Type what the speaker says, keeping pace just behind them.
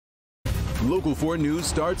Local 4 News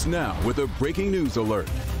starts now with a breaking news alert.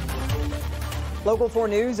 Local 4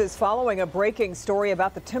 News is following a breaking story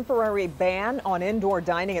about the temporary ban on indoor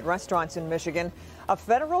dining at restaurants in Michigan. A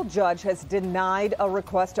federal judge has denied a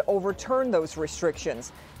request to overturn those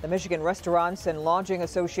restrictions. The Michigan Restaurants and Lodging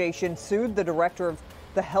Association sued the director of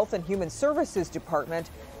the Health and Human Services Department.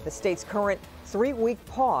 The state's current 3-week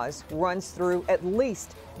pause runs through at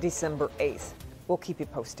least December 8th. We'll keep you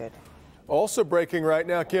posted. Also breaking right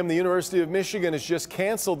now, Kim, the University of Michigan has just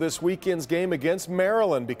canceled this weekend's game against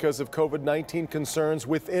Maryland because of COVID-19 concerns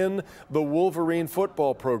within the Wolverine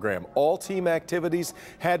football program. All team activities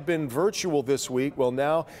had been virtual this week. Well,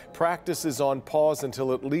 now practice is on pause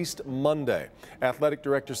until at least Monday. Athletic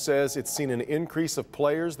director says it's seen an increase of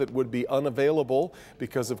players that would be unavailable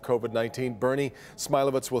because of COVID-19. Bernie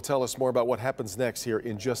Smilovitz will tell us more about what happens next here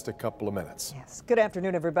in just a couple of minutes. Yes. Good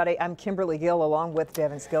afternoon, everybody. I'm Kimberly Gill along with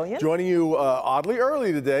Devin Skillian. Joining you oddly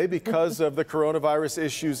early today because of the coronavirus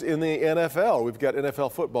issues in the NFL. We've got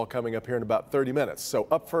NFL football coming up here in about 30 minutes. So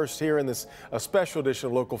up first here in this special edition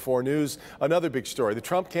of Local 4 News, another big story. The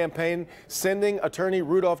Trump campaign sending attorney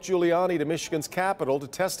Rudolph Giuliani to Michigan's Capitol to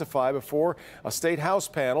testify before a state House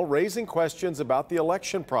panel, raising questions about the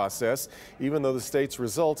election process, even though the state's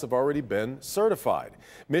results have already been certified.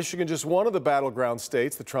 Michigan, just one of the battleground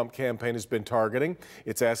states the Trump campaign has been targeting.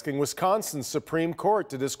 It's asking Wisconsin's Supreme Court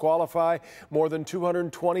to disqualify more than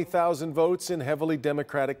 220,000 votes in heavily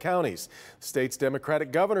Democratic counties. The state's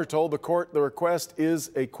Democratic governor told the court the request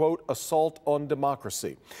is a, quote, assault on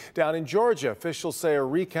democracy. Down in Georgia, officials say a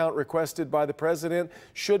recount requested by the president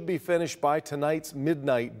should be finished by tonight's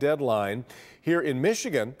midnight deadline. Here in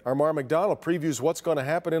Michigan, our Mara McDonald previews what's going to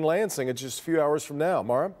happen in Lansing in just a few hours from now.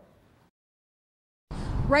 Mara?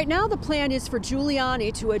 Right now, the plan is for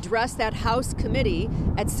Giuliani to address that House committee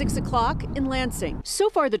at 6 o'clock in Lansing. So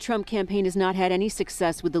far, the Trump campaign has not had any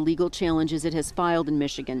success with the legal challenges it has filed in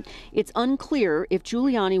Michigan. It's unclear if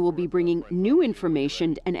Giuliani will be bringing new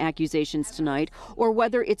information and accusations tonight, or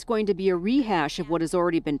whether it's going to be a rehash of what has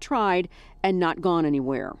already been tried and not gone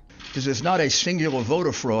anywhere. This is not a singular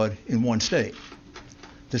voter fraud in one state.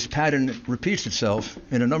 This pattern repeats itself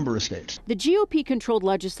in a number of states. The GOP-controlled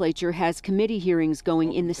legislature has committee hearings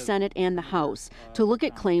going in the Senate and the House to look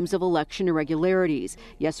at claims of election irregularities.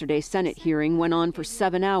 Yesterday's Senate hearing went on for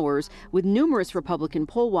 7 hours, with numerous Republican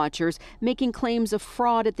poll watchers making claims of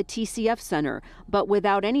fraud at the TCF Center, but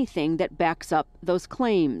without anything that backs up those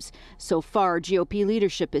claims. So far, GOP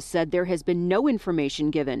leadership has said there has been no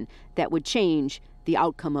information given that would change the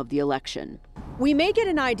outcome of the election. We may get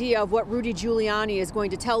an idea of what Rudy Giuliani is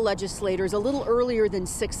going to tell legislators a little earlier than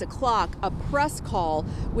 6 o'clock. A press call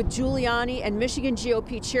with Giuliani and Michigan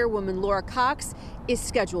GOP chairwoman Laura Cox is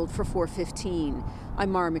scheduled for 4:15.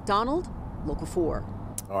 I'm Mara McDonald, Local 4.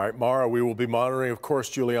 All right, Mara, we will be monitoring, of course,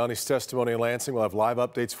 Giuliani's testimony in Lansing. We'll have live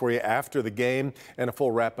updates for you after the game and a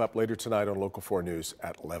full wrap-up later tonight on Local 4 News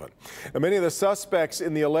at 11. Now, many of the suspects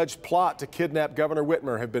in the alleged plot to kidnap Governor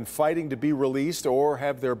Whitmer have been fighting to be released or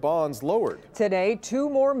have their bonds lowered. Today, 2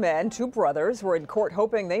 more men, 2 brothers, were in court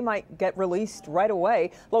hoping they might get released right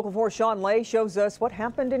away. Local 4 Sean Lay shows us what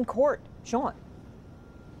happened in court. Sean.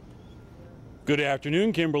 Good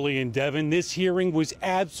afternoon, Kimberly and Devin. This hearing was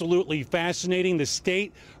absolutely fascinating. The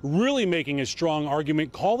state really making a strong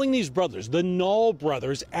argument, calling these brothers, the Nall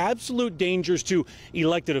brothers, absolute dangers to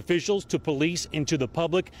elected officials, to police, and to the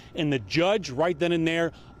public. And the judge right then and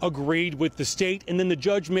there agreed with the state. And then the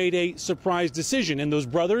judge made a surprise decision. And those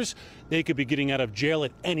brothers, they could be getting out of jail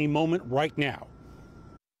at any moment right now.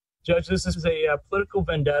 Judge, this is a political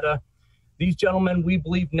vendetta. These gentlemen, we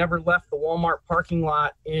believe, never left the Walmart parking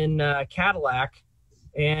lot in Cadillac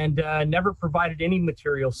and never provided any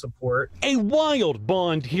material support. A wild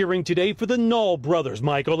bond hearing today for the Nall brothers,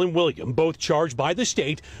 Michael and William, both charged by the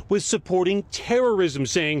state with supporting terrorism,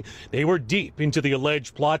 saying they were deep into the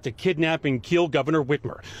alleged plot to kidnap and kill Governor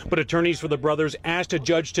Whitmer. But attorneys for the brothers asked a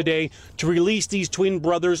judge today to release these twin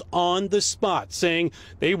brothers on the spot, saying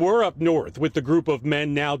they were up north with the group of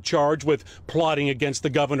men now charged with plotting against the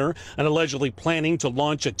governor and allegedly planning to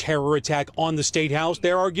launch a terror attack on the State House.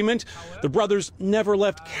 Their argument, the brothers never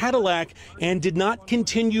left Cadillac and did not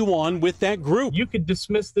continue on with that group. You could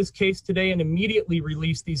dismiss this case today and immediately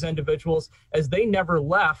release these individuals, as they never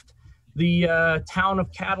left the town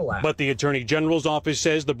of Cadillac. But the Attorney General's office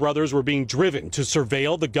says the brothers were being driven to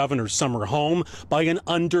surveil the governor's summer home by an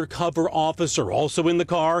undercover officer, also in the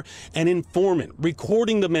car, an informant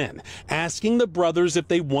recording the men, asking the brothers if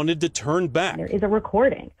they wanted to turn back. There is a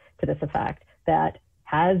recording to this effect that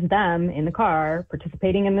has them in the car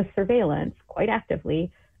participating in this surveillance quite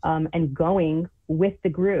actively and going with the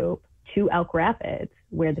group to Elk Rapids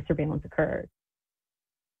where the surveillance occurred.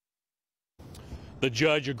 The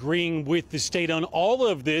judge agreeing with the state on all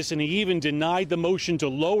of this, and he even denied the motion to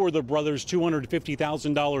lower the brothers'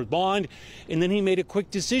 $250,000 bond. And then he made a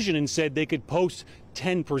quick decision and said they could post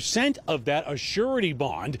 10% of that, a surety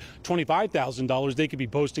bond, $25,000. They could be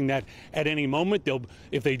posting that at any moment.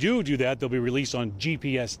 If they do that, they'll be released on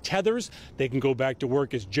GPS tethers. They can go back to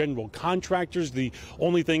work as general contractors. The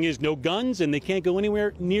only thing is no guns, and they can't go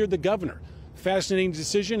anywhere near the governor. Fascinating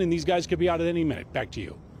decision, and these guys could be out at any minute. Back to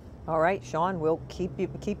you. All right, Sean, we'll keep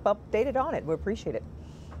updated on it. We appreciate it.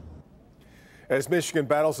 As Michigan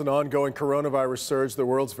battles an ongoing coronavirus surge, the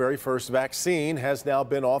world's very first vaccine has now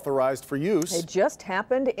been authorized for use. It just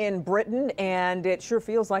happened in Britain, and it sure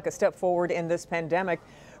feels like a step forward in this pandemic.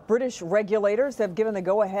 British regulators have given the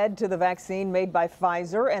go-ahead to the vaccine made by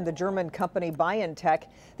Pfizer and the German company BioNTech.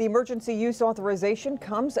 The emergency use authorization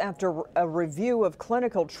comes after a review of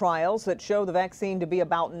clinical trials that show the vaccine to be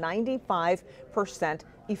about 95%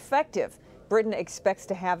 effective. Britain expects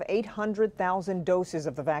to have 800,000 doses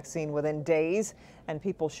of the vaccine within days, and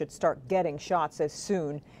people should start getting shots as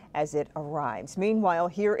soon as it arrives. Meanwhile,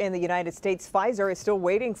 here in the United States, Pfizer is still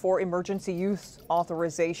waiting for emergency use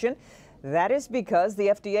authorization. That is because the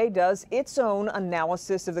FDA does its own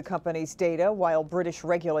analysis of the company's data, while British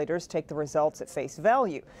regulators take the results at face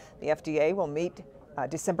value. The FDA will meet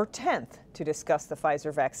December 10th to discuss the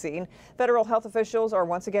Pfizer vaccine. Federal health officials are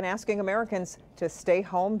once again asking Americans to stay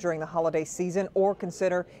home during the holiday season or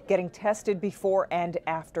consider getting tested before and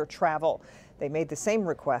after travel. They made the same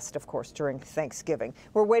request, of course, during Thanksgiving.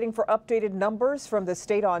 We're waiting for updated numbers from the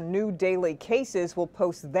state on new daily cases. We'll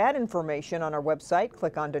post that information on our website.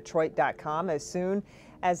 Click on Detroit.com as soon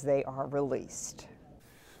as they are released.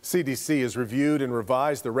 CDC has reviewed and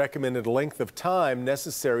revised the recommended length of time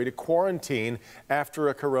necessary to quarantine after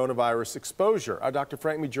a coronavirus exposure. Dr.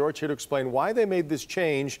 Frank McGeorge here to explain why they made this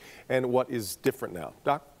change and what is different now.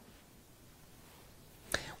 Doc?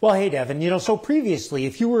 Well, hey, Devin, so previously,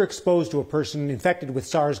 if you were exposed to a person infected with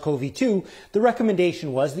SARS-CoV-2, the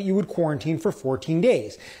recommendation was that you would quarantine for 14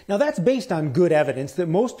 days. Now, that's based on good evidence that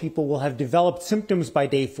most people will have developed symptoms by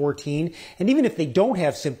day 14, and even if they don't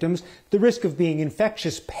have symptoms, the risk of being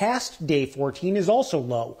infectious past day 14 is also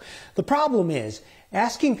low. The problem is,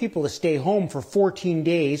 asking people to stay home for 14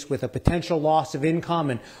 days with a potential loss of income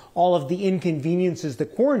and all of the inconveniences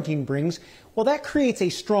that quarantine brings, well, that creates a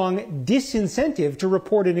strong disincentive to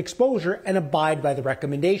report an exposure and abide by the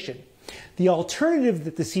recommendation. The alternative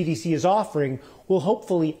that the CDC is offering will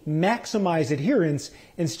hopefully maximize adherence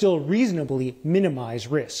and still reasonably minimize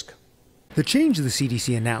risk. The change the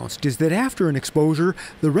CDC announced is that after an exposure,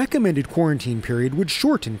 the recommended quarantine period would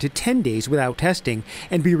shorten to 10 days without testing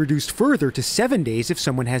and be reduced further to 7 days if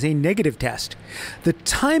someone has a negative test. The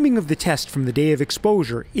timing of the test from the day of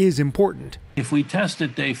exposure is important. If we test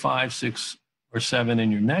at day 5, 6, or 7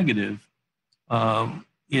 and you're negative,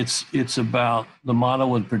 it's about, the model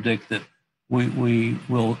would predict that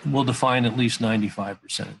we'll define at least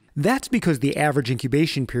 95%. That's because the average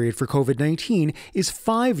incubation period for COVID-19 is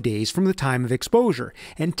 5 days from the time of exposure,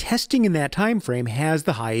 and testing in that time frame has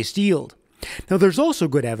the highest yield. Now, there's also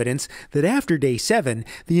good evidence that after day 7,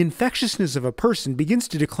 the infectiousness of a person begins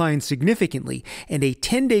to decline significantly, and a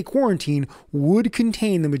 10-day quarantine would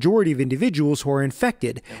contain the majority of individuals who are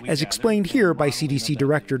infected, as explained here by CDC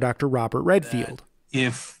Director Dr. Robert Redfield.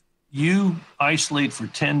 If you isolate for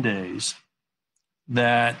 10 days,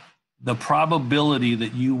 that the probability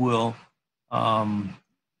that you will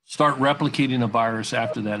start replicating a virus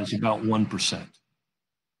after that is about 1%.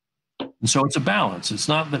 And so it's a balance. It's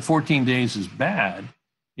not that 14 days is bad.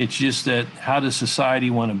 It's just that how does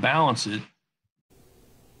society want to balance it?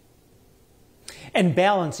 And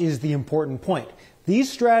balance is the important point.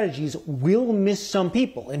 These strategies will miss some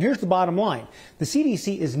people. And here's the bottom line. The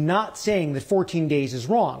CDC is not saying that 14 days is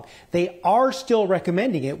wrong. They are still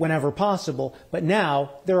recommending it whenever possible, but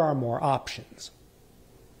now there are more options.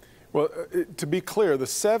 Well, to be clear, the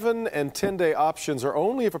 7- and 10-day options are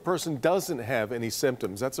only if a person doesn't have any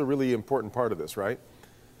symptoms. That's a really important part of this, right?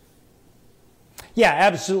 Yeah,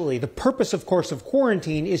 absolutely. The purpose, of course, of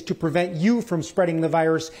quarantine is to prevent you from spreading the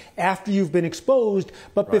virus after you've been exposed,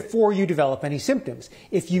 but before you develop any symptoms.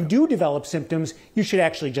 If you do develop symptoms, you should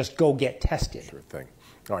actually just go get tested. Sure thing.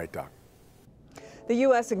 All right, Doc. The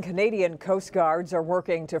U.S. and Canadian Coast Guards are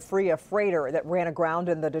working to free a freighter that ran aground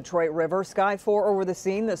in the Detroit River. Sky 4 over the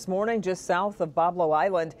scene this morning just south of Boblo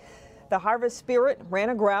Island. The Harvest Spirit ran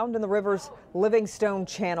aground in the river's Livingstone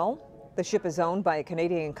Channel. The ship is owned by a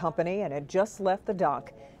Canadian company and had just left the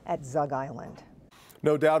dock at Zug Island.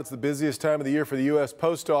 No doubt it's the busiest time of the year for the U.S.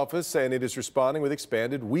 Post Office, and it is responding with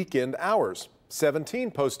expanded weekend hours.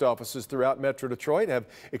 17 post offices throughout Metro Detroit have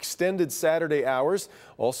extended Saturday hours.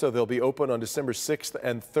 Also, they'll be open on December 6th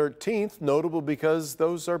and 13th, notable because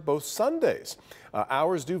those are both Sundays.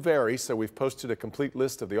 Hours do vary, so we've posted a complete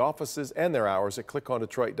list of the offices and their hours at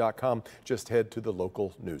clickondetroit.com. Just head to the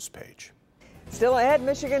local news page. Still ahead,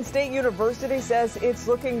 Michigan State University says it's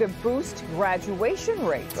looking to boost graduation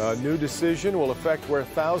rates. A new decision will affect where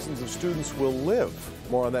thousands of students will live.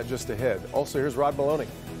 More on that just ahead. Also, here's Rod Maloney.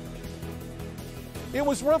 It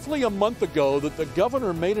was roughly a month ago that the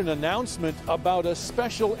governor made an announcement about a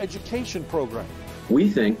special education program. We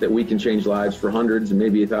think that we can change lives for hundreds and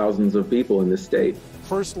maybe thousands of people in this state.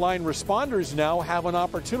 First-line responders now have an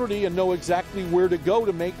opportunity and know exactly where to go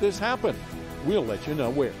to make this happen. We'll let you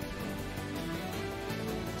know where.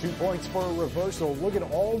 2 points for a reversal. Look at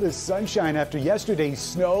all this sunshine after yesterday's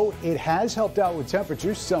snow. It has helped out with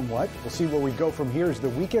temperatures somewhat. We'll see where we go from here as the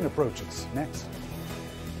weekend approaches. Next.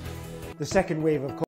 The second wave of